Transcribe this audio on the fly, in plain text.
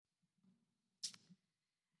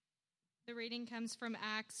The reading comes from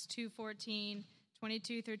Acts 2:14,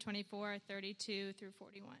 22 through 24, 32 through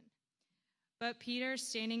 41. But Peter,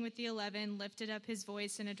 standing with the 11, lifted up his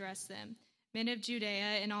voice and addressed them. Men of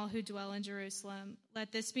Judea and all who dwell in Jerusalem,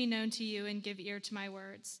 let this be known to you and give ear to my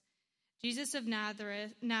words. Jesus of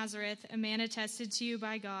Nazareth, a man attested to you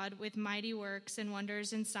by God with mighty works and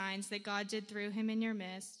wonders and signs that God did through him in your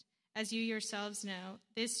midst, as you yourselves know.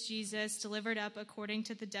 This Jesus, delivered up according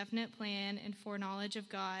to the definite plan and foreknowledge of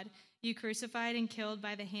God, you crucified and killed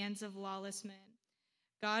by the hands of lawless men.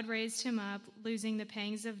 God raised him up, losing the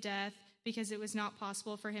pangs of death, because it was not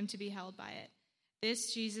possible for him to be held by it.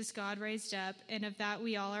 This Jesus God raised up, and of that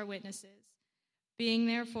we all are witnesses. Being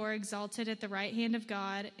therefore exalted at the right hand of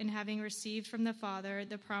God, and having received from the Father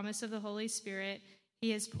the promise of the Holy Spirit, he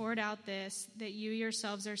has poured out this, that you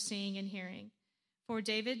yourselves are seeing and hearing. For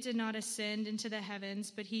David did not ascend into the heavens,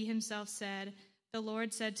 but he himself said, the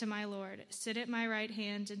Lord said to my Lord, sit at my right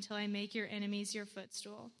hand until I make your enemies your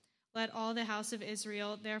footstool. Let all the house of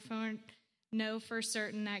Israel therefore know for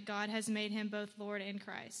certain that God has made him both Lord and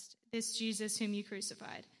Christ, this Jesus whom you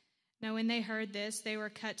crucified. Now when they heard this, they were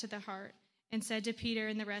cut to the heart, and said to Peter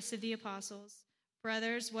and the rest of the apostles,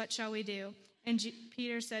 brothers, what shall we do? And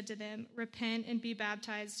Peter said to them, repent and be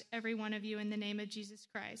baptized, every one of you, in the name of Jesus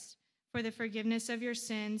Christ, for the forgiveness of your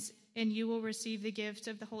sins, and you will receive the gift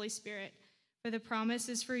of the Holy Spirit. For the promise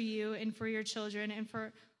is for you and for your children and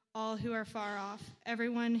for all who are far off,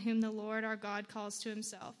 everyone whom the Lord our God calls to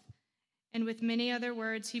himself. And with many other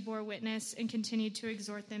words he bore witness and continued to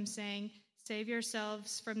exhort them, saying, save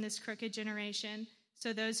yourselves from this crooked generation.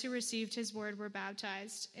 So those who received his word were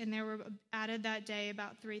baptized, and there were added that day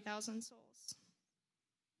about 3,000 souls.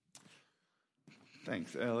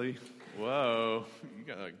 Thanks, Ellie. Whoa, you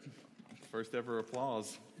got like first ever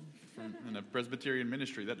applause in a Presbyterian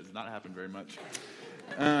ministry. That does not happen very much.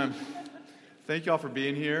 Thank you all for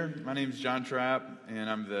being here. My name is John Trapp, and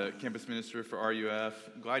I'm the campus minister for RUF.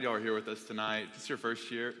 Glad y'all are here with us tonight. If it's your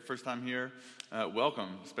first time here,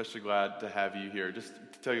 welcome. Especially glad to have you here. Just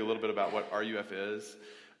to tell you a little bit about what RUF is,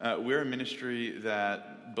 we're a ministry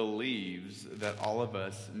that believes that all of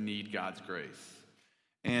us need God's grace.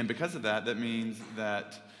 And because of that, that means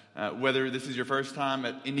that whether this is your first time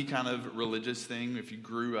at any kind of religious thing, if you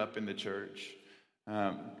grew up in the church,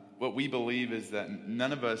 what we believe is that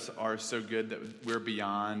none of us are so good that we're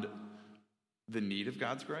beyond the need of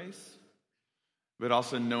God's grace, but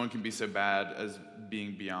also no one can be so bad as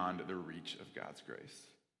being beyond the reach of God's grace.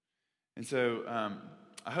 And so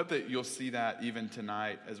I hope that you'll see that even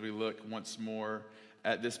tonight as we look once more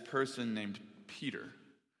at this person named Peter.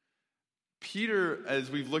 Peter, as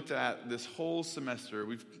we've looked at this whole semester,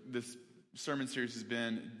 this sermon series has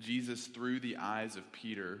been Jesus through the eyes of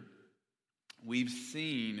Peter. We've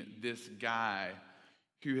seen this guy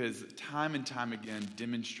who has time and time again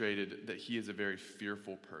demonstrated that he is a very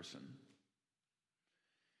fearful person.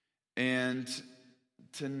 And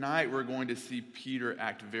tonight we're going to see Peter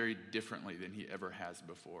act very differently than he ever has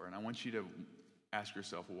before. And I want you to ask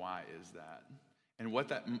yourself, why is that? And what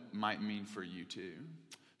that might mean for you too.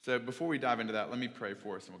 So before we dive into that, let me pray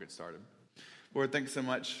for us and we'll get started. Lord, thanks so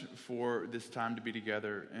much for this time to be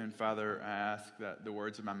together. And Father, I ask that the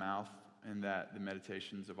words of my mouth and that the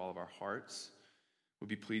meditations of all of our hearts will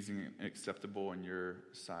be pleasing and acceptable in your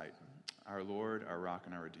sight, our Lord, our rock,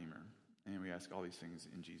 and our Redeemer. And we ask all these things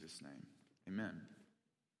in Jesus' name. Amen.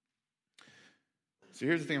 So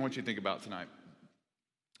here's the thing I want you to think about tonight.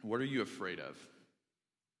 What are you afraid of?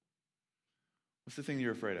 What's the thing that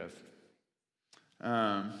you're afraid of?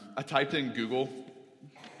 I typed in Google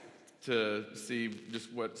to see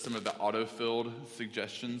just what some of the auto-filled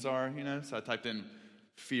suggestions are, So I typed in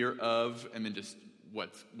fear of, and then just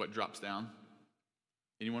what drops down.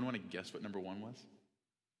 Anyone want to guess what number one was?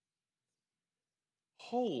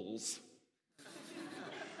 Holes.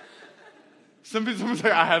 Some people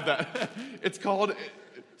say, I have that. It's called,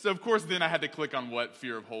 so of course then I had to click on what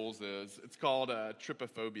fear of holes is. It's called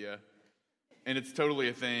trypophobia, and it's totally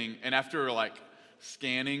a thing. And after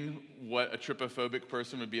scanning what a trypophobic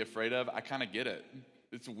person would be afraid of, I kind of get it.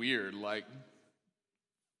 It's weird,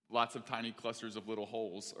 lots of tiny clusters of little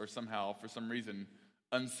holes are somehow, for some reason,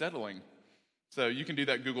 unsettling. So you can do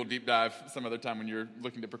that Google deep dive some other time when you're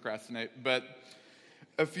looking to procrastinate. But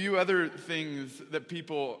a few other things that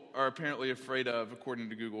people are apparently afraid of, according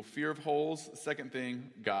to Google: fear of holes. Second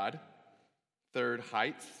thing, God. Third,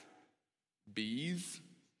 heights. Bees.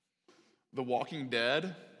 The Walking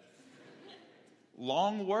Dead.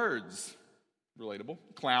 Long words. Relatable.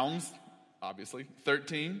 Clowns, obviously.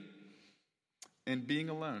 13. And being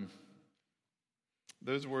alone.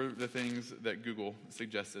 Those were the things that Google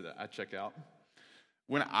suggested that I check out.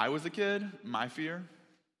 When I was a kid, my fear,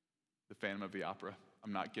 The Phantom of the Opera.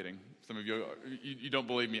 I'm not kidding. Some of you don't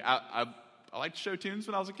believe me. I liked show tunes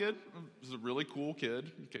when I was a kid. I was a really cool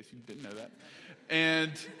kid, in case you didn't know that.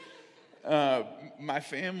 And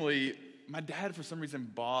my dad, for some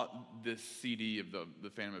reason, bought this CD of the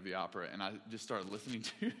Phantom of the Opera, and I just started listening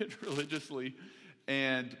to it religiously.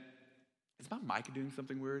 And is my mic doing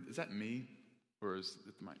something weird? Is that me? Or is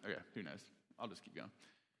it the mic? Okay, who knows? I'll just keep going.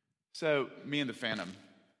 So, me and the Phantom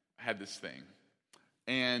had this thing.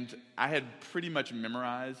 And I had pretty much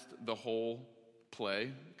memorized the whole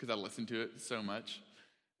play because I listened to it so much.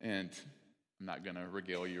 And I'm not going to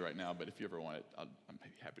regale you right now, but if you ever want it, I'm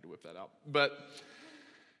happy to whip that out. But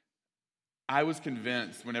I was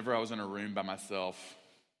convinced whenever I was in a room by myself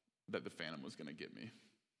that the Phantom was going to get me.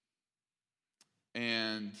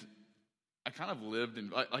 And I kind of lived in,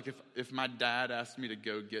 like if my dad asked me to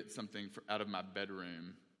go get something out of my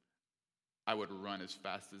bedroom, I would run as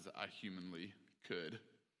fast as I humanly could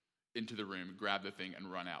into the room, grab the thing,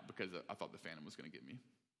 and run out because I thought the Phantom was going to get me.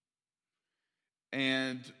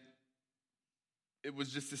 And it was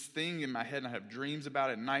just this thing in my head, and I have dreams about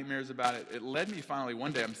it, nightmares about it. It led me finally,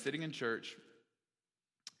 one day, I'm sitting in church,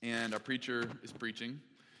 and our preacher is preaching,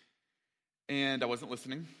 and I wasn't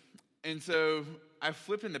listening. And so I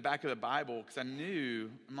flipped in the back of the Bible because I knew,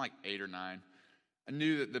 I'm like 8 or 9, I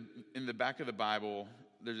knew that in the back of the Bible,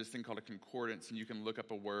 there's this thing called a concordance, and you can look up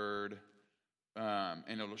a word,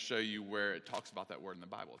 and it'll show you where it talks about that word in the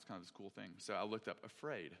Bible. It's kind of this cool thing. So I looked up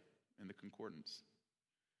afraid in the concordance.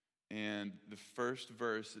 And the first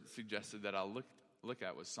verse it suggested that I look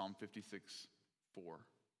at was Psalm 56:4. So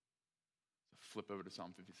flip over to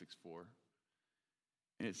Psalm 56:4.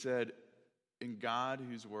 And it said, "In God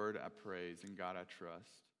whose word I praise, in God I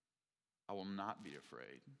trust, I will not be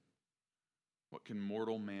afraid. What can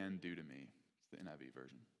mortal man do to me?" It's the NIV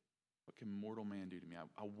version. What can mortal man do to me?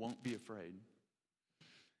 I won't be afraid.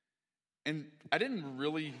 And I didn't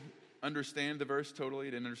really understand the verse totally.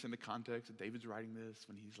 I didn't understand the context. David's writing this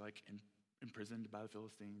when he's like imprisoned by the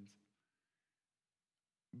Philistines.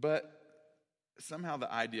 But somehow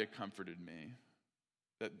the idea comforted me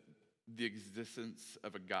that the existence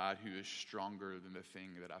of a God who is stronger than the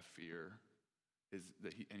thing that I fear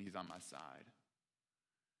and he's on my side.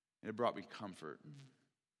 And it brought me comfort.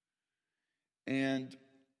 And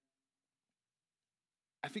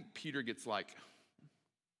I think Peter gets like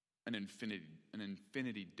an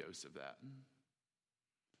infinity dose of that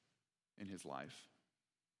in his life.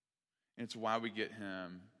 And it's why we get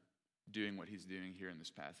him doing what he's doing here in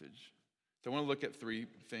this passage. So I want to look at 3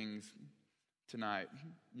 things tonight.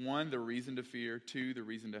 1, the reason to fear. 2, the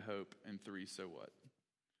reason to hope. And 3, so what?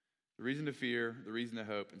 The reason to fear, the reason to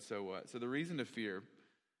hope, and so what? So the reason to fear.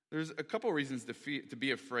 There's a couple reasons to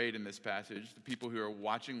be afraid in this passage. The people who are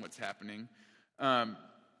watching what's happening.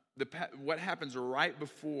 What happens right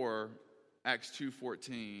before Acts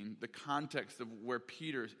 2:14, the context of where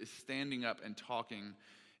Peter is standing up and talking,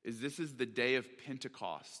 is this is the day of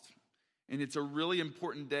Pentecost. And it's a really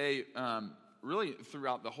important day, really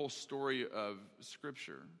throughout the whole story of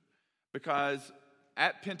Scripture. Because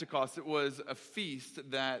at Pentecost, it was a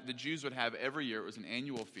feast that the Jews would have every year. It was an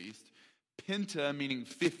annual feast. Penta meaning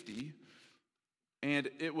 50. And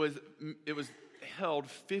it was held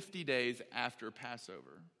 50 days after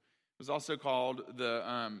Passover. It was also called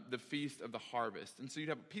the Feast of the Harvest. And so you'd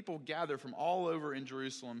have people gather from all over in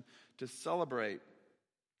Jerusalem to celebrate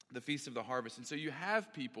the Feast of the Harvest. And so you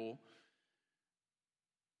have people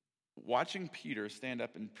watching Peter stand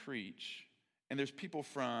up and preach. And there's people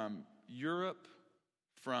from Europe,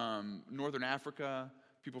 from Northern Africa,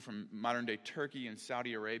 people from modern-day Turkey and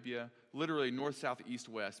Saudi Arabia, literally north, south, east,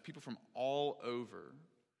 west, people from all over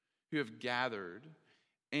who have gathered.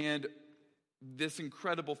 And this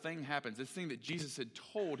incredible thing happens, this thing that Jesus had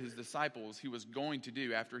told his disciples he was going to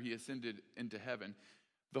do after he ascended into heaven.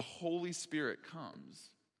 The Holy Spirit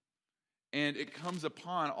comes. And it comes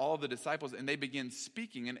upon all the disciples, and they begin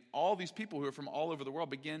speaking. And all these people who are from all over the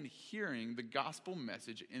world begin hearing the gospel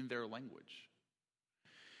message in their language.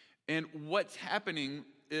 And what's happening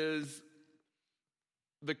is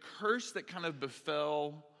the curse that kind of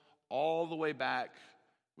befell all the way back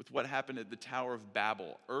with what happened at the Tower of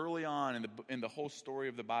Babel, early on in the whole story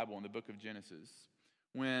of the Bible, in the book of Genesis,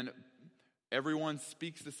 when everyone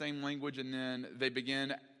speaks the same language and then they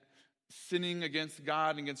begin sinning against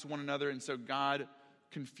God and against one another, and so God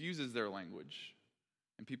confuses their language,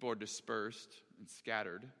 and people are dispersed and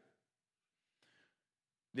scattered.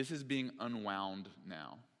 This is being unwound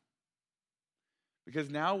now. Because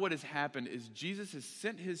now what has happened is Jesus has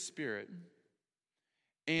sent his Spirit,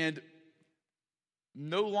 and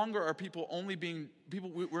no longer are people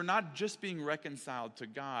we're not just being reconciled to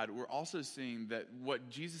God, we're also seeing that what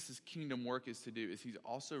Jesus' kingdom work is to do is he's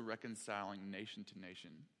also reconciling nation to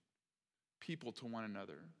nation, people to one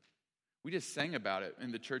another. We just sang about it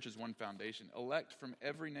in the church's one foundation, elect from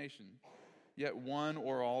every nation, yet one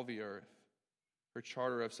or all the earth, her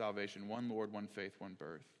charter of salvation, one Lord, one faith, one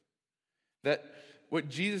birth. That what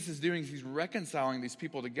Jesus is doing is he's reconciling these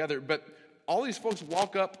people together, but all these folks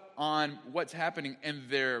walk up on what's happening and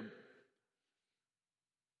they're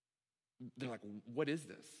like, what is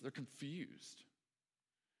this? They're confused.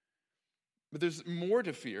 But there's more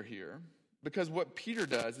to fear here, because what Peter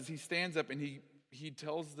does is he stands up and he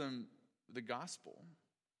tells them the gospel.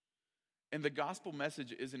 And the gospel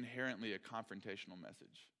message is inherently a confrontational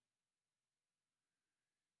message.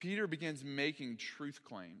 Peter begins making truth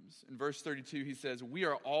claims. In verse 32, he says, we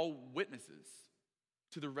are all witnesses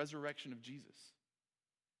to the resurrection of Jesus.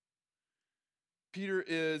 Peter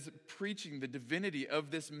is preaching the divinity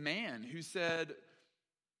of this man who said,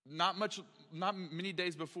 not many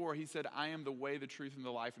days before, he said, I am the way, the truth, and the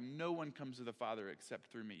life, and no one comes to the Father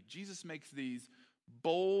except through me. Jesus makes these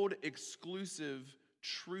bold, exclusive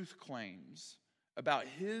truth claims about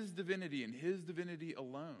his divinity and his divinity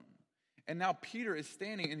alone. And now Peter is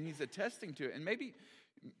standing and he's attesting to it. And maybe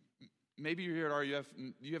you're here at RUF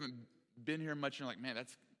and you haven't been here much, and you're like, man,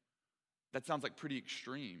 that sounds like pretty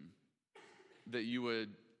extreme that you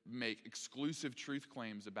would make exclusive truth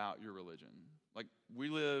claims about your religion. Like, we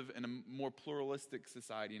live in a more pluralistic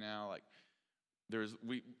society now. Like,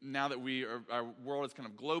 now that our world is kind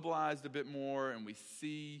of globalized a bit more, and we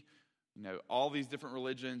see, all these different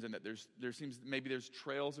religions, and that there's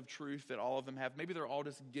trails of truth that all of them have. Maybe they're all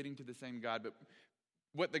just getting to the same God, but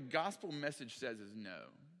what the gospel message says is no.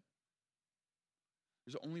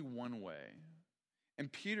 There's only one way.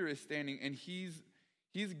 And Peter is standing and he's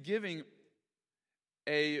giving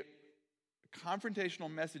a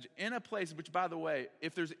confrontational message in a place which, by the way,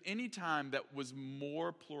 if there's any time that was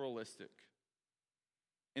more pluralistic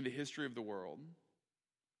in the history of the world,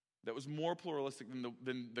 that was more pluralistic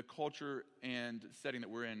than the culture and setting that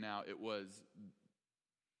we're in now, it was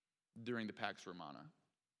during the Pax Romana,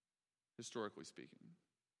 historically speaking,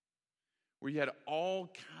 where you had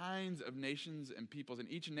all kinds of nations and peoples,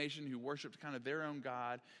 and each nation who worshiped kind of their own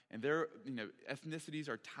God, and their ethnicities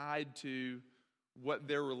are tied to what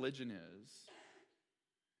their religion is.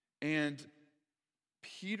 And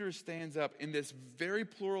Peter stands up in this very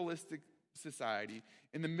pluralistic society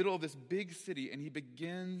in the middle of this big city, and he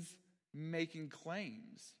begins making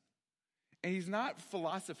claims. And he's not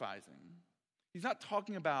philosophizing. He's not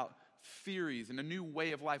talking about theories and a new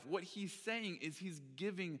way of life. What he's saying is he's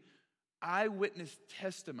giving eyewitness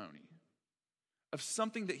testimony of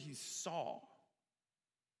something that he saw.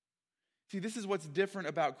 See, this is what's different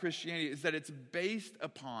about Christianity, is that it's based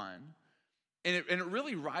upon, and it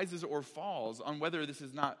really rises or falls on whether or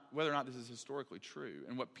not this is historically true,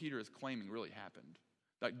 and what Peter is claiming really happened.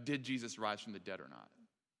 Like, did Jesus rise from the dead or not?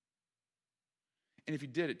 And if he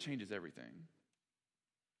did, it changes everything.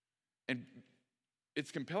 And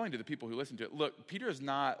it's compelling to the people who listen to it. Look, Peter is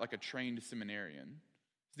not like a trained seminarian.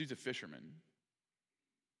 This dude's a fisherman.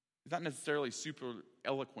 He's not necessarily super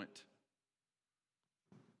eloquent.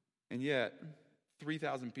 And yet,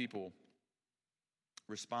 3,000 people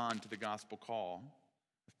respond to the gospel call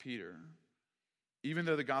of Peter, even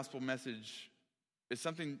though the gospel message is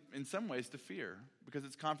something in some ways to fear, because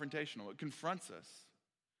it's confrontational. It confronts us.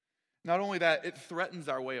 Not only that, it threatens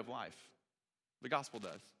our way of life. The gospel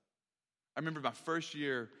does. I remember my first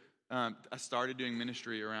year, I started doing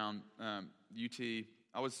ministry around UT.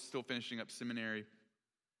 I was still finishing up seminary.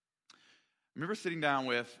 I remember sitting down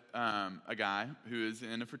with a guy who is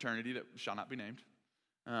in a fraternity that shall not be named,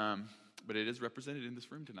 but it is represented in this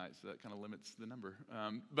room tonight, so that kind of limits the number.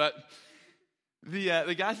 But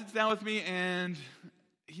the guy sits down with me, and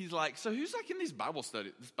he's like, "So who's like in this Bible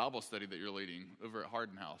study that you're leading over at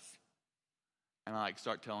Hardin House?" And I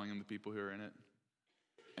start telling him the people who are in it,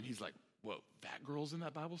 and he's like, "Whoa, that girl's in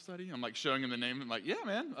that Bible study?" I'm showing him the name, and I'm like, "Yeah,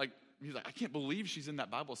 man." He's like, "I can't believe she's in that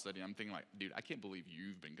Bible study." I'm thinking dude, I can't believe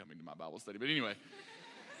you've been coming to my Bible study. But anyway,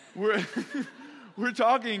 we're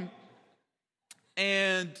talking,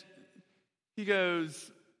 and he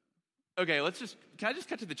goes, "Okay, can I just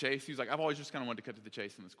cut to the chase?" He was like, "I've always just kind of wanted to cut to the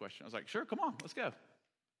chase in this question." I was like, "Sure, come on, let's go."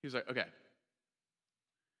 He was like, "Okay,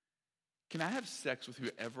 can I have sex with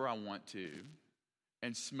whoever I want to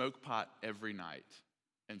and smoke pot every night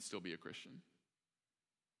and still be a Christian?"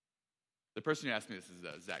 The person who asked me this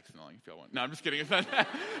is Zach Snelling, if y'all want. No, I'm just kidding. It's not that.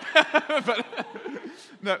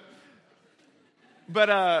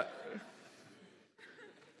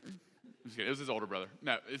 just kidding. It was his older brother.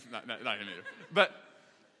 No, it's not him either. But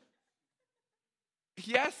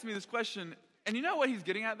he asked me this question, and you know what he's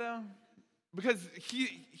getting at, though? Because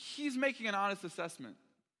he's making an honest assessment.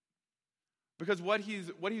 Because what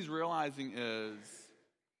he's realizing is,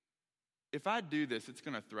 if I do this, it's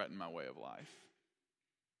going to threaten my way of life.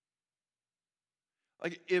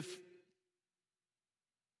 Like, if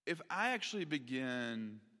I actually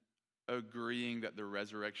begin agreeing that the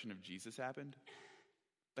resurrection of Jesus happened,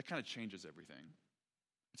 that kind of changes everything.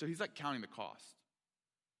 So he's like counting the cost.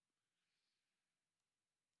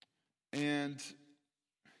 And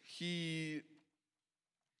he's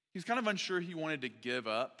kind of unsure he wanted to give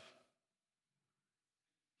up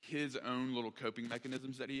his own little coping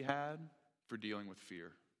mechanisms that he had for dealing with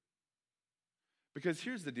fear. Because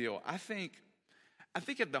here's the deal. I think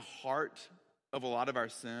at the heart of a lot of our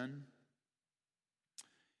sin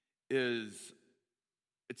is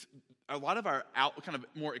it's a lot of our kind of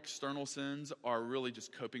more external sins are really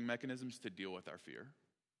just coping mechanisms to deal with our fear,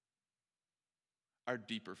 our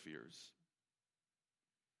deeper fears.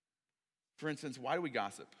 For instance, why do we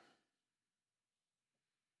gossip?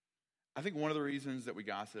 I think one of the reasons that we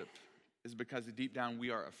gossip is because deep down we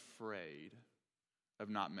are afraid of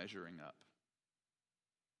not measuring up.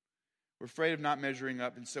 We're afraid of not measuring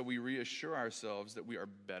up, and so we reassure ourselves that we are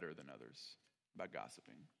better than others by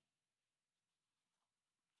gossiping.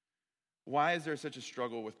 Why is there such a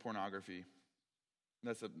struggle with pornography?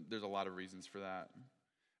 There's a lot of reasons for that.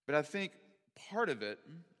 But I think part of it,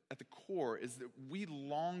 at the core, is that we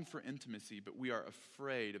long for intimacy, but we are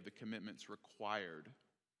afraid of the commitments required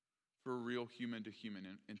for real human-to-human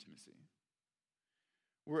intimacy.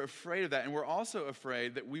 We're afraid of that, and we're also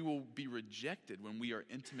afraid that we will be rejected when we are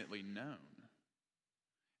intimately known.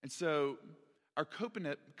 And so our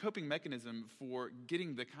coping mechanism for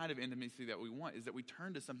getting the kind of intimacy that we want is that we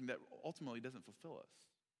turn to something that ultimately doesn't fulfill us.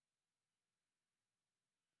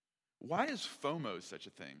 Why is FOMO such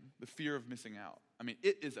a thing? The fear of missing out. I mean,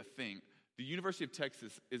 it is a thing. The University of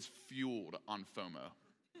Texas is fueled on FOMO.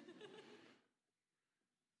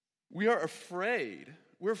 We are afraid.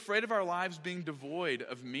 We're afraid of our lives being devoid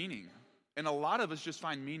of meaning. And a lot of us just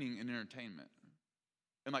find meaning in entertainment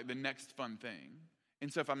and like the next fun thing.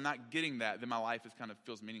 And so if I'm not getting that, then my life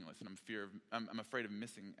feels meaningless, and I'm afraid of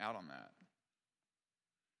missing out on that.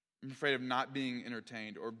 I'm afraid of not being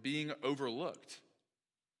entertained or being overlooked.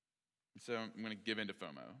 And so I'm going to give in to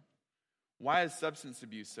FOMO. Why is substance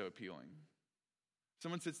abuse so appealing?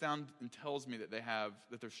 Someone sits down and tells me that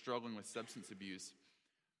they're struggling with substance abuse.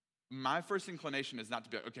 My first inclination is not to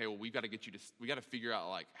be like, okay, well, we got to figure out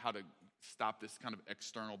like how to stop this kind of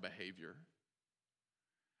external behavior.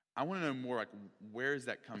 I want to know more, like, where is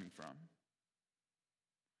that coming from?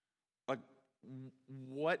 Like,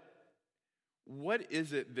 what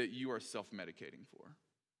is it that you are self-medicating for?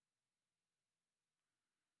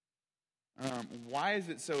 Why is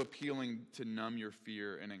it so appealing to numb your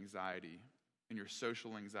fear and anxiety and your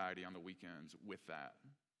social anxiety on the weekends with that?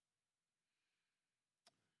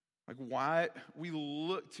 Like, why we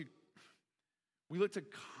look to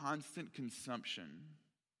constant consumption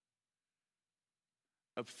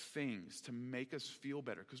of things to make us feel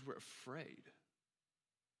better because we're afraid.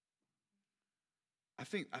 I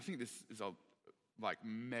think this is a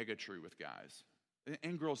mega true with guys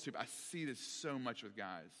and girls too. But I see this so much with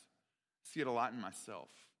guys. I see it a lot in myself.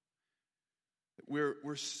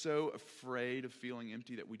 We're so afraid of feeling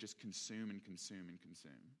empty that we just consume and consume and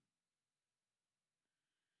consume.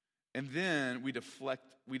 And then we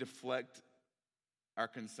deflect our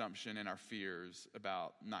consumption and our fears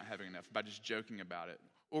about not having enough by just joking about it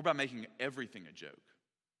or by making everything a joke.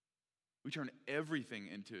 We turn everything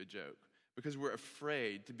into a joke because we're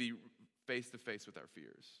afraid to be face to face with our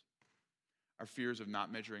fears. Our fears of not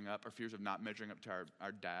measuring up, our fears of not measuring up to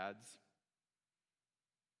our dads,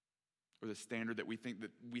 or the standard that we think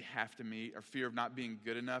that we have to meet, our fear of not being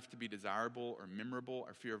good enough to be desirable or memorable,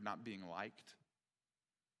 our fear of not being liked.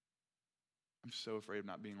 I'm so afraid of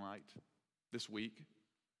not being liked. This week,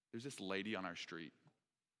 there's this lady on our street.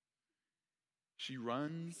 She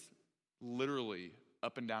runs literally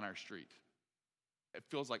up and down our street. It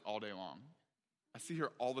feels like all day long. I see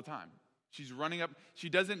her all the time. She's running up. She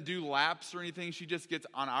doesn't do laps or anything. She just gets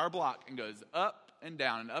on our block and goes up and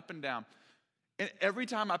down and up and down. And every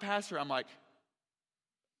time I pass her, I'm like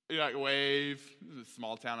wave. This is a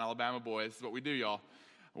small town Alabama boy. This is what we do, y'all.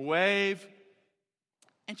 Wave.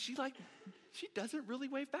 And she doesn't really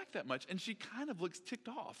wave back that much. And she kind of looks ticked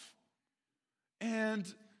off.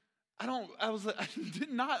 And I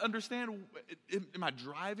did not understand, am I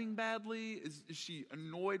driving badly? Is she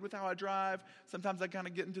annoyed with how I drive? Sometimes I kind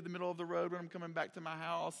of get into the middle of the road when I'm coming back to my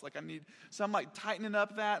house. So I'm like tightening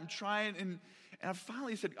up that. I'm trying, and I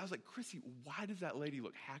finally said, I was like, Chrissy, why does that lady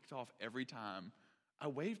look hacked off every time I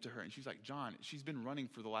wave to her? And she's like, John, she's been running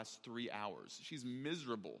for the last 3 hours. She's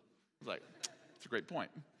miserable. I was like, that's a great point.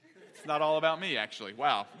 It's not all about me, actually.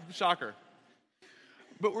 Wow, shocker.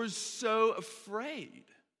 But we're so afraid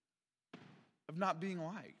of not being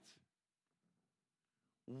liked.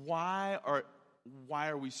 Why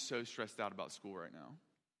are we so stressed out about school right now?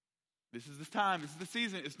 This is the time. This is the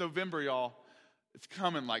season. It's November, y'all. It's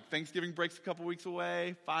coming. Like Thanksgiving break's a couple weeks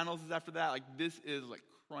away. Finals is after that. Like this is like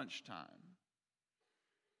crunch time.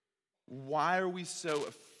 Why are we so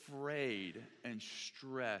afraid and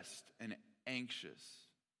stressed and anxious?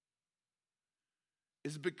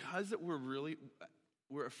 Is it because that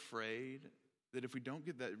we're afraid that if we don't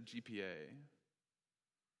get that GPA,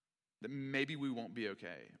 that maybe we won't be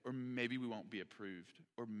okay, or maybe we won't be approved,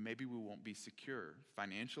 or maybe we won't be secure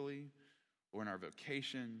financially or in our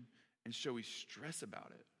vocation, and so we stress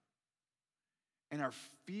about it. And our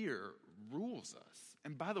fear rules us.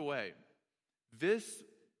 And by the way, this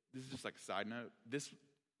is just like a side note, this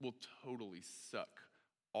will totally suck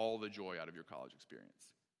all the joy out of your college experience,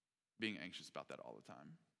 being anxious about that all the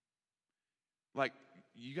time. Like,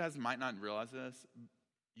 you guys might not realize this,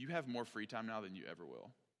 you have more free time now than you ever will.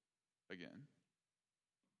 Again,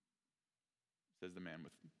 says the man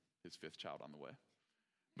with his 5th child on the way.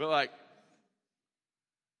 But like,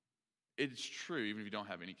 it's true even if you don't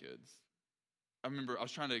have any kids. I remember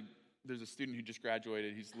there's a student who just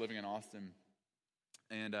graduated, he's living in Austin,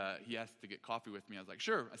 and he asked to get coffee with me. I was like,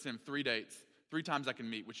 sure. I sent him 3 dates, 3 times I can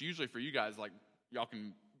meet, which usually for you guys, like,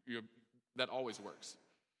 that always works.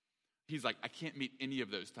 He's like, I can't meet any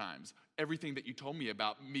of those times. Everything that you told me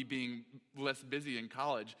about me being less busy in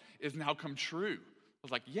college is now come true. I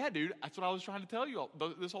was like, yeah, dude, that's what I was trying to tell you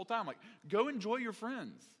this whole time. Like, go enjoy your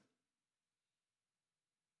friends.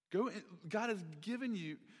 God has given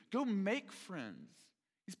you, go make friends.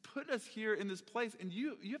 He's put us here in this place, and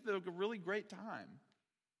you have a really great time.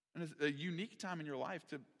 And it's a unique time in your life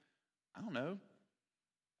to, I don't know,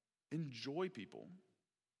 enjoy people.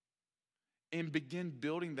 And begin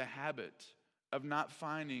building the habit of not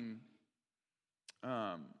counting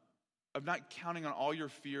on all your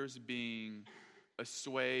fears being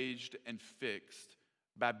assuaged and fixed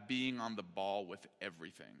by being on the ball with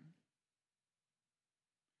everything.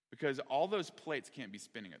 Because all those plates can't be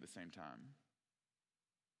spinning at the same time.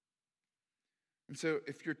 And so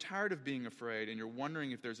if you're tired of being afraid and you're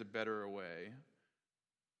wondering if there's a better way,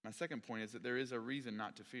 my second point is that there is a reason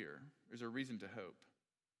not to fear. There's a reason to hope.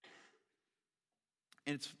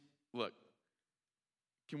 And look,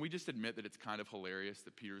 can we just admit that it's kind of hilarious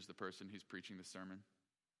that Peter's the person who's preaching this sermon?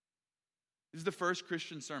 This is the first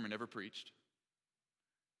Christian sermon ever preached.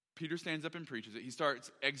 Peter stands up and preaches it. He starts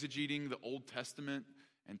exegeting the Old Testament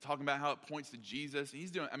and talking about how it points to Jesus.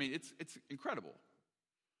 And it's incredible.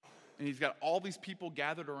 And he's got all these people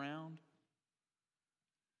gathered around.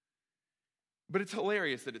 But it's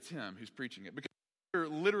hilarious that it's him who's preaching it, because Peter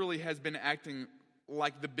literally has been acting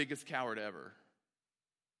like the biggest coward ever,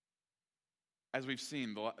 as we've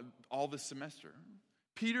seen all this semester.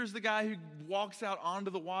 Peter's the guy who walks out onto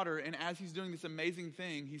the water, and as he's doing this amazing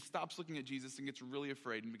thing, he stops looking at Jesus and gets really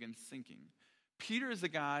afraid and begins sinking. Peter is the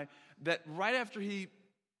guy that right after he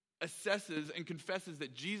assesses and confesses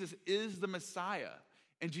that Jesus is the Messiah,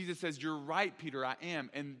 and Jesus says, you're right, Peter, I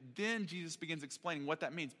am. And then Jesus begins explaining what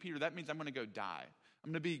that means. Peter, that means I'm going to go die.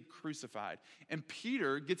 I'm going to be crucified. And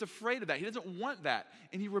Peter gets afraid of that. He doesn't want that,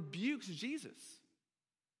 and he rebukes Jesus.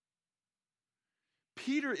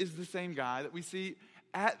 Peter is the same guy that we see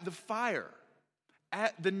at the fire,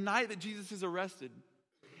 at the night that Jesus is arrested,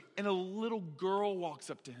 and a little girl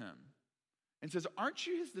walks up to him and says, aren't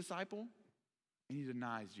you his disciple? And he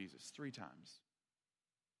denies Jesus 3 times.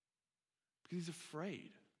 Because he's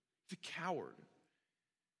afraid. He's a coward.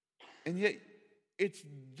 And yet, it's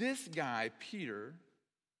this guy, Peter,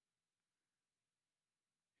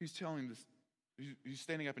 who's telling this, who's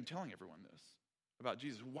standing up and telling everyone this about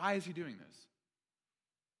Jesus. Why is he doing this?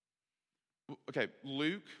 Okay,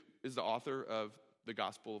 Luke is the author of the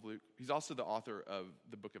Gospel of Luke. He's also the author of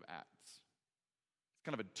the book of Acts. It's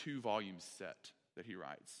kind of a 2-volume set that he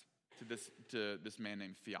writes to this man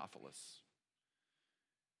named Theophilus.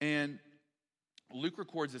 And Luke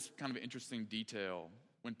records this kind of interesting detail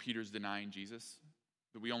when Peter's denying Jesus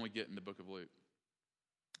that we only get in the book of Luke.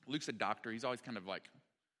 Luke's a doctor. He's always kind of like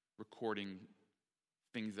recording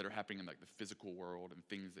things that are happening in like the physical world and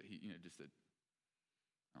things that he, just that,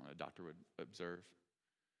 I don't know, a doctor would observe.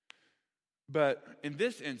 But in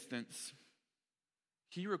this instance,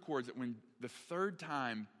 he records that when the third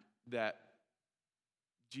time that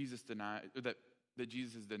Jesus denied, or that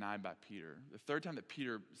Jesus is denied by Peter, the third time that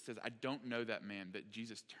Peter says, I don't know that man, that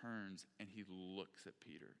Jesus turns and he looks at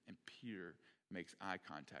Peter, and Peter makes eye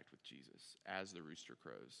contact with Jesus as the rooster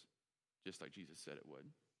crows, just like Jesus said it would.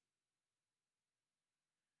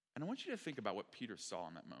 And I want you to think about what Peter saw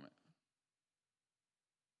in that moment.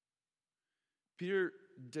 Peter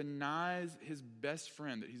denies his best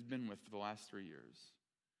friend that he's been with for the last 3 years.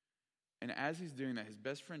 And as he's doing that, his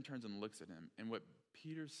best friend turns and looks at him. And what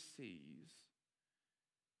Peter sees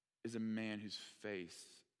is a man whose face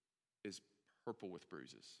is purple with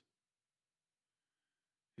bruises,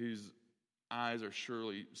 whose eyes are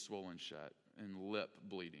surely swollen shut and lip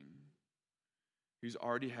bleeding, who's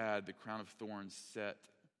already had the crown of thorns set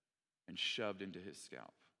and shoved into his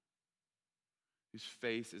scalp, whose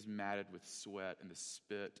face is matted with sweat and the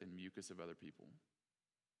spit and mucus of other people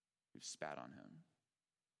who spat on him.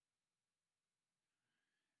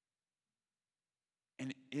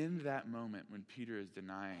 And in that moment when Peter is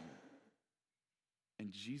denying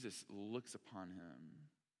and Jesus looks upon him,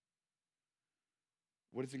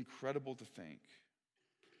 what is incredible to think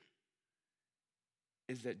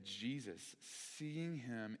is that Jesus, seeing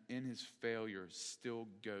him in his failure, still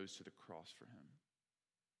goes to the cross for him.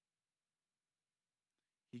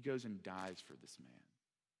 He goes and dies for this man.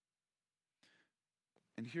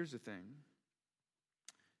 And here's the thing.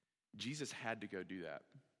 Jesus had to go do that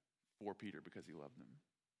for Peter because he loved him.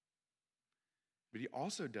 But he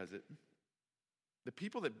also does it. The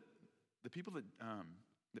people that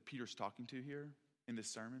Peter's talking to here in this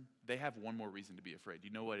sermon, they have one more reason to be afraid. Do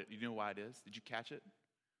you know why it is? Did you catch it?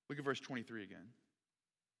 Look at verse 23 again.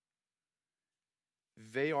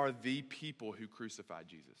 They are the people who crucified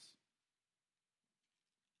Jesus.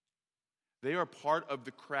 They are part of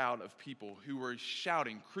the crowd of people who were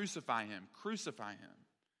shouting, crucify him,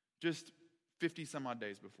 just 50 some odd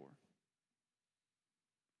days before.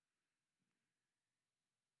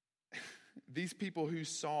 These people who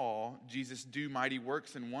saw Jesus do mighty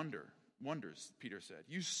works and wonders, Peter said.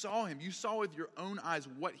 You saw him. You saw with your own eyes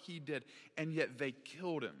what he did, and yet they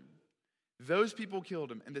killed him. Those people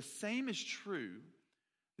killed him. And the same is true.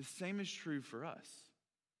 The same is true for us.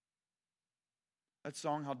 That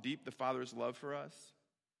song, How Deep the Father's Love for Us,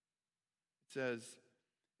 it says,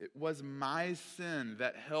 it was my sin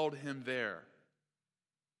that held him there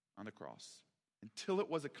on the cross until it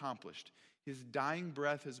was accomplished. His dying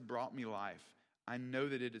breath has brought me life. I know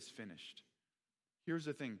that it is finished. Here's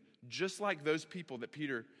the thing. Just like those people that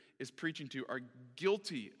Peter is preaching to are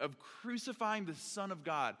guilty of crucifying the Son of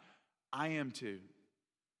God, I am too.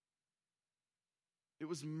 It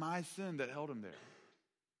was my sin that held him there,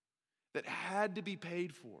 that had to be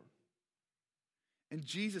paid for. And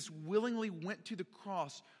Jesus willingly went to the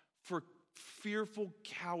cross for fearful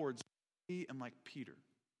cowards like me and like Peter.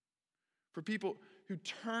 For people who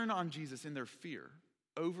turn on Jesus in their fear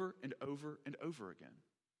over and over and over again.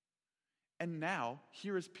 And now,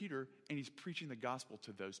 here is Peter, and he's preaching the gospel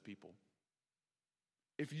to those people.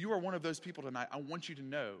 If you are one of those people tonight, I want you to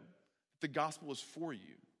know that the gospel is for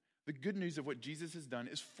you. The good news of what Jesus has done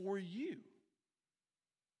is for you.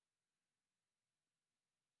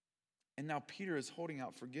 And now Peter is holding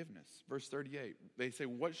out forgiveness. Verse 38, they say,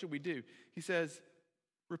 what should we do? He says,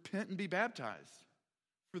 repent and be baptized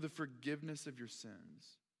for the forgiveness of your sins.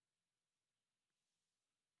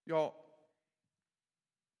 Y'all,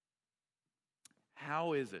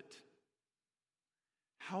 how is it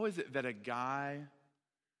that a guy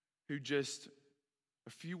who just a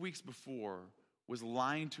few weeks before was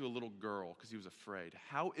lying to a little girl because he was afraid,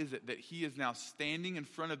 how is it that he is now standing in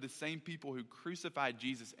front of the same people who crucified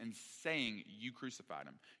Jesus and saying, you crucified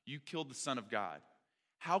him, you killed the Son of God?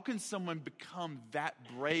 How can someone become that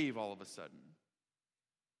brave all of a sudden?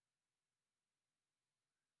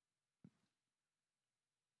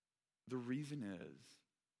 The reason is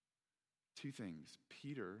two things.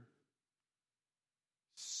 Peter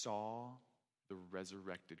saw the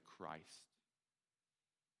resurrected Christ.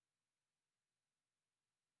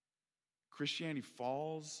 Christianity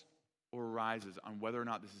falls or rises on whether or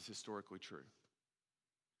not this is historically true.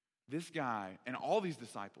 This guy and all these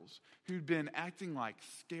disciples who'd been acting like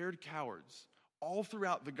scared cowards all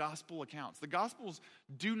throughout the gospel accounts. The gospels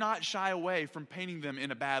do not shy away from painting them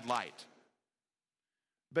in a bad light.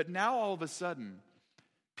 But now all of a sudden,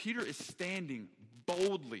 Peter is standing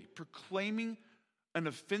boldly, proclaiming an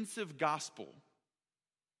offensive gospel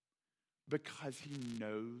because he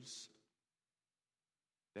knows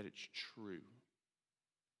that it's true.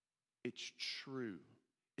 It's true.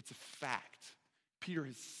 It's a fact. Peter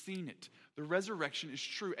has seen it. The resurrection is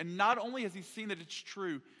true. And not only has he seen that it's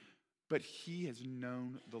true, but he has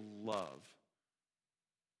known the love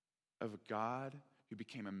of a God who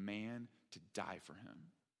became a man to die for him.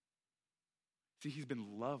 See, he's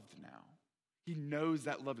been loved now. He knows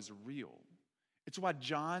that love is real. It's why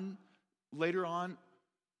John, later on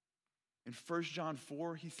in 1 John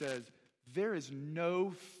 4, he says, there is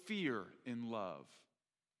no fear in love,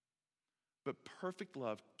 but perfect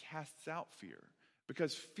love casts out fear,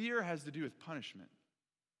 because fear has to do with punishment.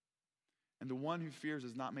 And the one who fears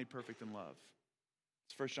is not made perfect in love.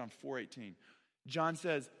 It's 1 John 4:18. John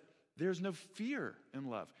says, there's no fear in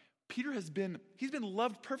love. He's been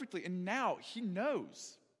loved perfectly, and now he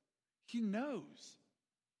knows. He knows.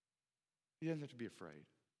 He doesn't have to be afraid.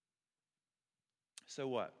 So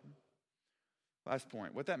what? Last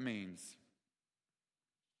point. What that means,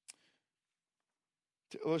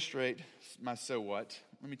 to illustrate my so what,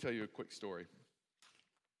 let me tell you a quick story.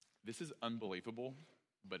 This is unbelievable,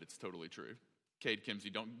 but it's totally true. Cade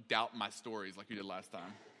Kimsey, don't doubt my stories like you did last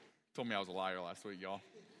time. Told me I was a liar last week, y'all.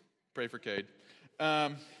 Pray for Cade.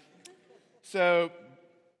 So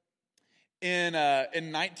in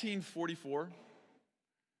 1944,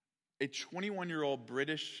 a 21-year-old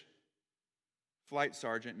British flight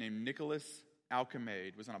sergeant named Nicholas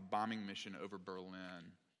Alcamaid was on a bombing mission over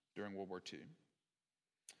Berlin during World War II.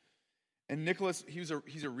 And Nicholas, he's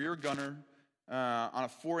a rear gunner on a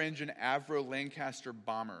 4-engine Avro Lancaster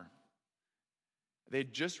bomber.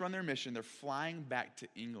 They'd just run their mission. They're flying back to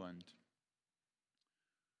England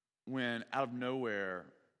when, out of nowhere,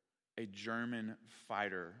 a German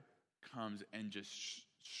fighter comes and just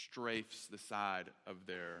strafes the side of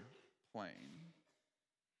their plane.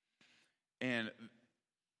 And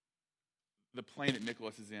the plane that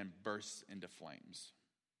Nicholas is in bursts into flames.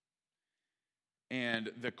 And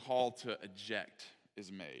the call to eject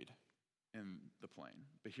is made in the plane.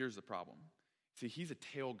 But here's the problem. See, he's a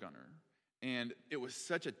tail gunner. And it was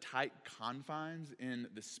such a tight confines in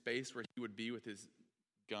the space where he would be with his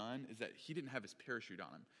gun, is that he didn't have his parachute on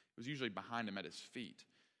him. It was usually behind him at his feet.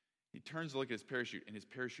 He turns to look at his parachute, and his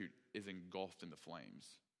parachute is engulfed in the flames.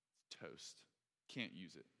 It's toast. Can't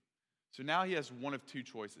use it. So now he has one of two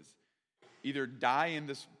choices. Either die in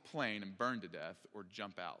this plane and burn to death, or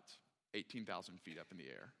jump out 18,000 feet up in the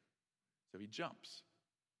air. So he jumps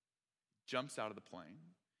out of the plane.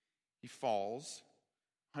 He falls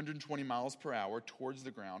 120 miles per hour towards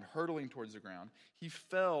the ground, hurtling towards the ground. He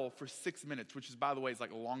fell for 6 minutes, which is, by the way, is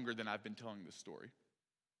like longer than I've been telling this story.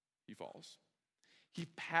 He falls. He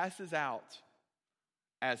passes out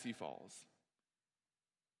as he falls.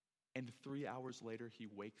 And 3 hours later, he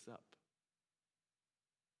wakes up.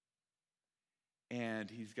 And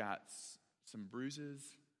he's got some bruises,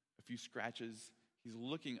 a few scratches. He's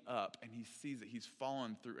looking up, and he sees that he's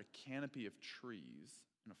fallen through a canopy of trees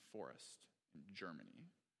in a forest in Germany.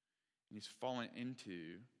 And he's fallen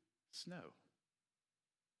into snow.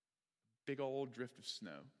 Big old drift of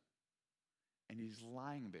snow. And he's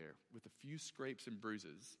lying there with a few scrapes and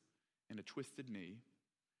bruises and a twisted knee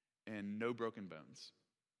and no broken bones.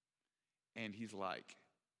 And he's like,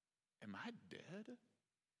 am I dead?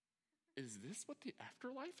 Is this what the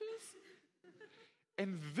afterlife is?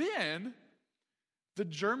 And then the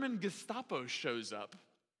German Gestapo shows up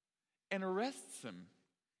and arrests him.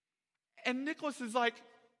 And Nicholas is like,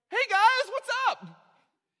 hey guys, what's up?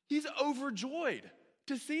 He's overjoyed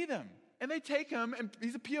to see them. And they take him, and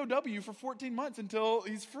he's a POW for 14 months until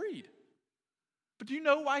he's freed. But do you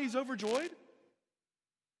know why he's overjoyed?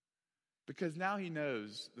 Because now he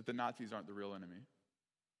knows that the Nazis aren't the real enemy.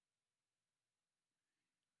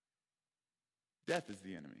 Death is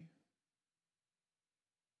the enemy.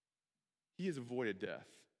 He has avoided death.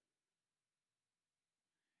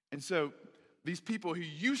 And so these people who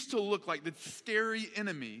used to look like the scary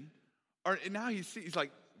enemy and now he's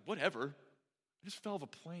like, whatever. I just fell off a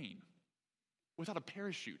plane without a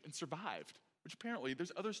parachute and survived. Which apparently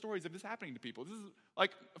there's other stories of this happening to people. This is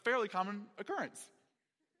like a fairly common occurrence.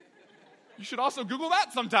 You should also Google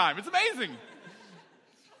that sometime. It's amazing.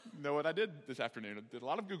 You know what I did this afternoon? I did a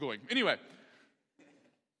lot of Googling. Anyway.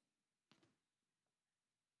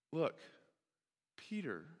 Look,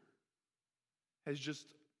 Peter has just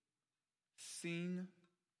seen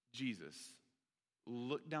Jesus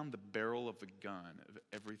look down the barrel of the gun of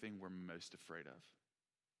everything we're most afraid of.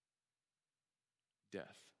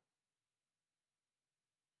 Death.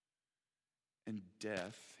 And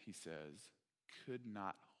death, he says, could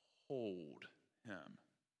not hold him.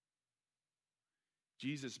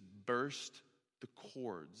 Jesus burst the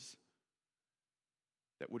cords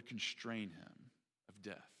that would constrain him of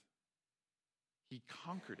death. He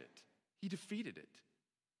conquered it. He defeated it.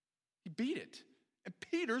 He beat it. And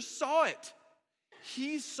Peter saw it.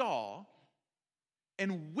 He saw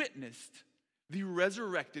and witnessed the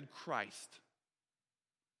resurrected Christ.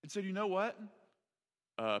 And so, you know what?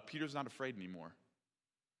 Peter's not afraid anymore.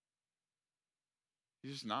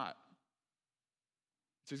 He's just not.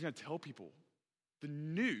 So he's going to tell people the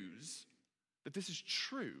news that this is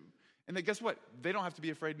true. And that guess what? They don't have to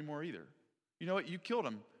be afraid anymore either. You know what? You killed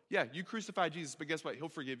him. Yeah, you crucified Jesus, but guess what? He'll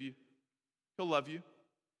forgive you. He'll love you.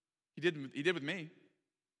 He did with me.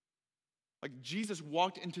 Like Jesus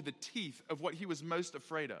walked into the teeth of what he was most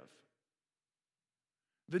afraid of.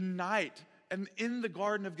 The night and in the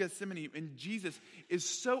Garden of Gethsemane, and Jesus is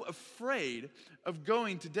so afraid of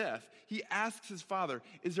going to death, he asks his Father,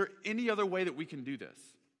 is there any other way that we can do this?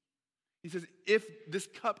 He says, if this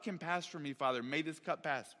cup can pass from me, Father, may this cup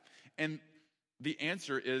pass. And the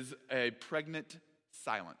answer is a pregnant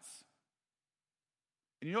silence.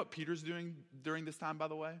 And you know what Peter's doing during this time, by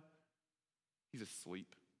the way? He's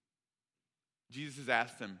asleep. Jesus has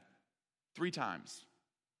asked him 3 times,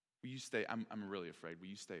 will you stay? I'm really afraid. Will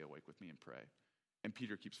you stay awake with me and pray? And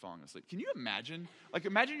Peter keeps falling asleep. Can you imagine? Like,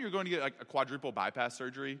 imagine you're going to get like a quadruple bypass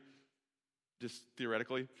surgery, just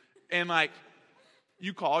theoretically. And like,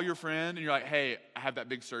 you call your friend and you're like, hey, I have that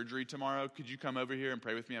big surgery tomorrow. Could you come over here and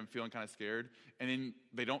pray with me? I'm feeling kind of scared. And then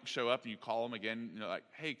they don't show up and you call them again. And you're like,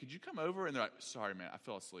 hey, could you come over? And they're like, sorry, man, I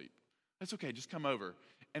fell asleep. That's okay, just come over.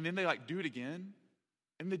 And then they like do it again.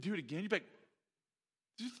 And they do it again. You're like,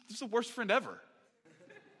 this is the worst friend ever.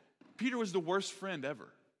 Peter was the worst friend ever.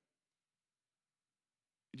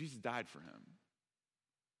 Jesus died for him.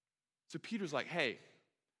 So Peter's like, hey,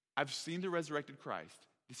 I've seen the resurrected Christ.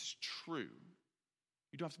 This is true.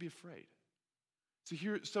 You don't have to be afraid.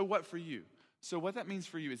 So what for you? So what that means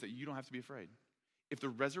for you is that you don't have to be afraid. If the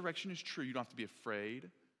resurrection is true, you don't have to be afraid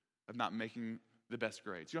of not making the best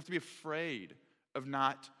grades. You don't have to be afraid of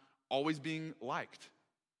not always being liked.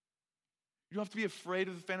 You don't have to be afraid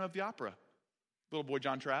of the Phantom of the Opera. Little boy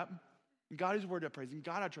John Trapp. God is word I praise. In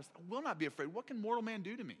God I trust. I will not be afraid. What can mortal man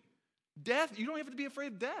do to me? Death. You don't have to be afraid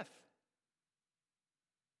of death.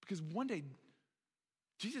 Because one day,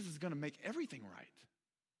 Jesus is going to make everything right.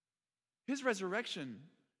 His resurrection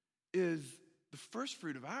is the first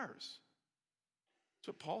fruit of ours. That's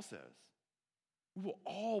what Paul says. We will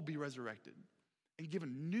all be resurrected and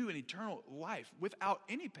given new and eternal life without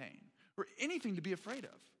any pain or anything to be afraid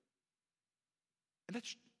of. And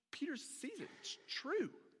that's, Peter sees it. It's true.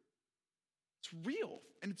 It's real,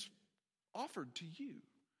 and it's offered to you.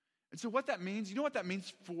 And so what that means, you know what that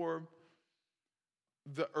means for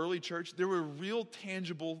the early church? There were real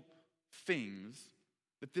tangible things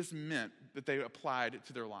that this meant that they applied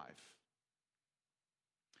to their life.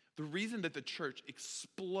 The reason that the church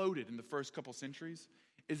exploded in the first couple centuries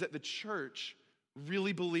is that the church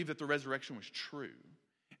really believed that the resurrection was true.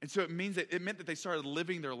 And so it meant that they started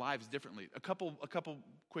living their lives differently. A couple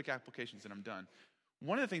quick applications and I'm done.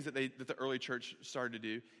 One of the things that the early church started to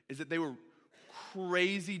do is that they were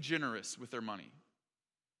crazy generous with their money.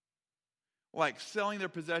 Like selling their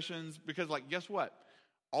possessions because like, guess what?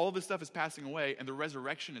 All of this stuff is passing away and the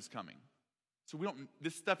resurrection is coming. So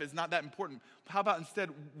this stuff is not that important. How about instead,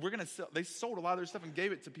 they sold a lot of their stuff and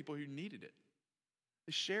gave it to people who needed it.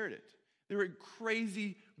 They shared it. They were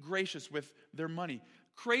crazy gracious with their money.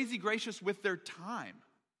 Crazy gracious with their time.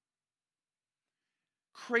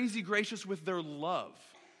 Crazy gracious with their love.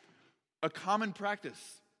 A common practice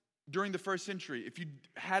during the first century. If you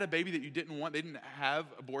had a baby that you didn't want, they didn't have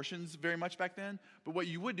abortions very much back then. But what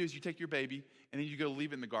you would do is you take your baby and then you go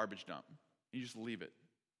leave it in the garbage dump. You just leave it.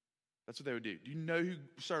 That's what they would do. Do you know who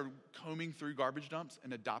started combing through garbage dumps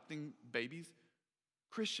and adopting babies?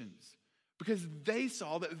 Christians. Because they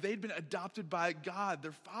saw that they'd been adopted by God,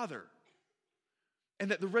 their Father. And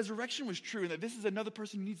that the resurrection was true, and that this is another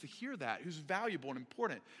person who needs to hear that, who's valuable and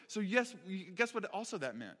important. So yes, guess what also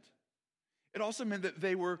that meant? It also meant that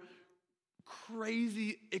they were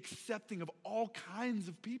crazy accepting of all kinds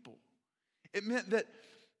of people. It meant that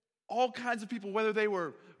all kinds of people, whether they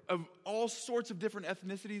were of all sorts of different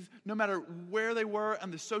ethnicities, no matter where they were on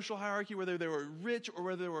the social hierarchy, whether they were rich or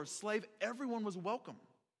whether they were a slave, everyone was welcome.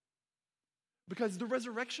 Because the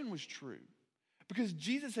resurrection was true. Because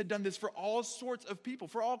Jesus had done this for all sorts of people,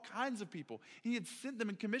 for all kinds of people. He had sent them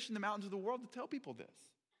and commissioned them out into the world to tell people this.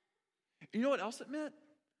 And you know what else it meant?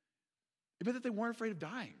 It meant that they weren't afraid of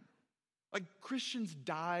dying. Like Christians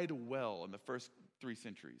died well in the first 3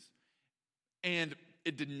 centuries. And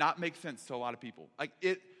it did not make sense to a lot of people. Like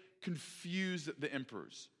it confused the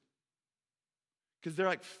emperors. Because they're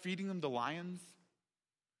like feeding them to lions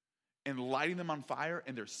and lighting them on fire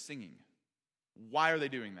and they're singing. Why are they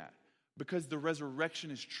doing that? Because the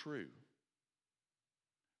resurrection is true.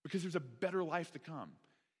 because there's a better life to come.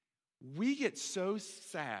 We get so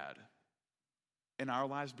sad in our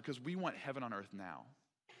lives because we want heaven on earth now.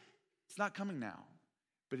 It's not coming now,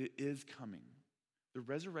 but it is coming. The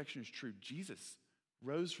resurrection is true. Jesus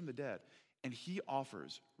rose from the dead, and he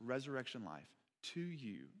offers resurrection life to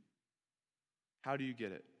you. How do you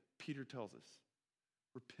get it? Peter tells us,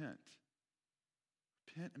 repent.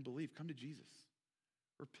 Repent and believe. Come to Jesus.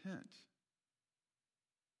 Repent.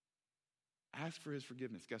 Ask for his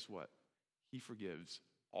forgiveness. Guess what? He forgives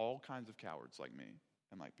all kinds of cowards like me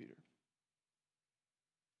and like Peter.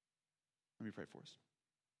 Let me pray for us.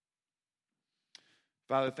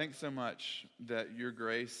 Father, thanks so much that your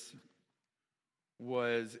grace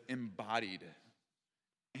was embodied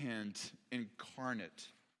and incarnate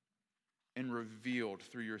and revealed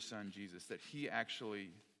through your son, Jesus, that he actually,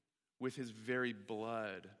 with his very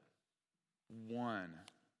blood, won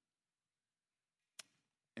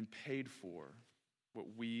and paid for what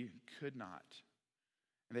we could not,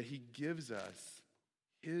 and that he gives us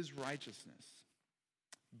his righteousness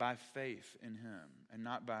by faith in him and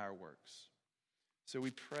not by our works. So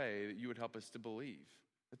we pray that you would help us to believe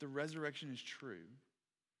that the resurrection is true,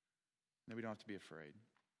 and that we don't have to be afraid.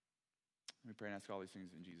 We pray and ask all these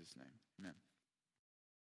things in Jesus' name. Amen.